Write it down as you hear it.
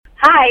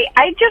Hi,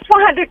 I just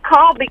wanted to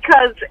call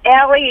because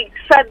Allie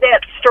said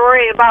that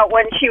story about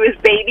when she was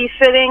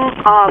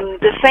babysitting.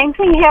 The same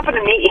thing happened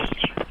to me.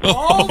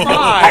 Oh,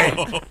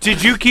 my.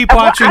 Did you keep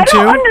watching, I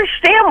don't too?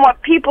 understand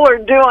what people are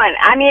doing.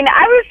 I mean,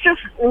 I was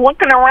just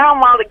looking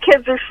around while the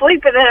kids are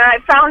sleeping, and I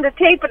found a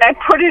tape, and I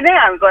put it in.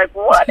 I was like,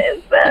 what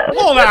is this?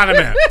 Hold on a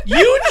minute.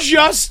 You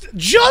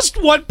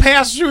just what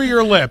passed through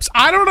your lips.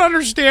 I don't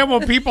understand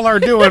what people are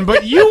doing,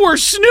 but you were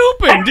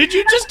snooping. Did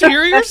you just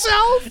hear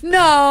yourself?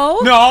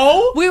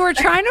 No. We were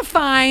trying to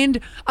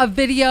find a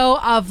video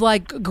of,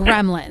 like,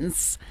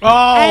 gremlins.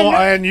 Oh,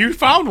 and you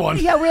found one.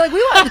 Yeah, we're like, we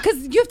want, because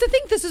you have to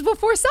think this is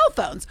before cell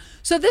phones.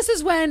 So this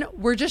is when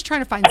we're just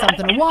trying to find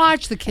something to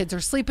watch. The kids are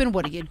sleeping.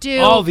 What do you do?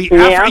 Oh,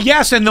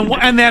 yes, and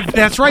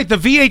that's right. The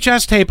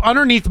VHS tape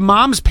underneath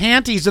Mom's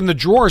panties in the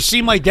drawer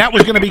seemed like that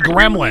was going to be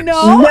Gremlins.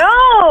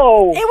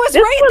 No. It was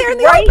right there in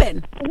the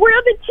open.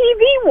 Where the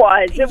TV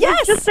was. It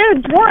was just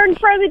a drawer in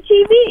front of the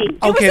TV.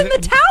 It was in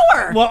the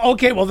tower.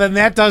 Well, then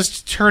that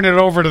does turn it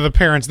over to the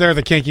parents. They're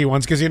the kinky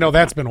ones because,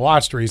 that's been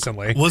watched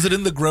recently. Was it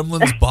in the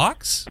Gremlins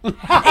box? It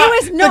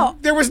was no.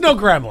 There was no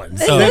Gremlins.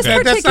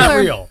 That's not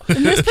real.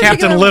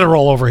 Captain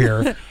Literal over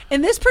here.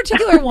 In this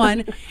particular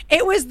one,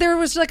 there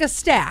was like a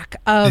stack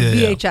of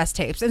VHS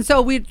tapes, and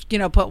so we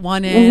put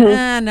one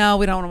in. No,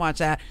 we don't want to watch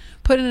that.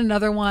 Put in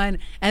another one,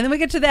 and then we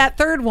get to that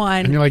third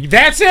one, and you're like,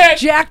 "That's it,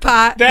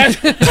 jackpot." Now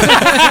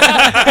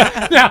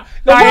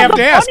I have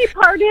to ask. The funny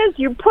part is,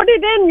 you put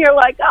it in, you're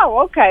like, "Oh,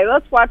 okay,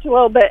 let's watch a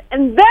little bit,"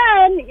 and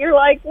then you're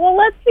like, "Well,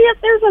 let's see if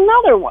there's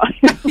another one."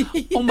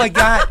 Oh my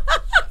God.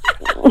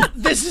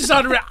 This is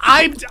unreal.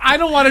 I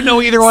don't want to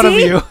know either one of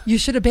you. You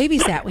should have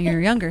babysat when you were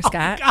younger,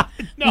 Scott. Oh,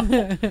 God,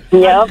 no.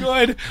 Yep.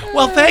 Good.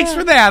 Well, thanks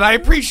for that. I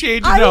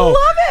appreciate you. I love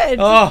it.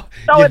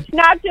 So it's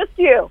not just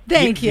you.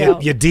 Thank you.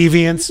 You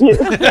deviants.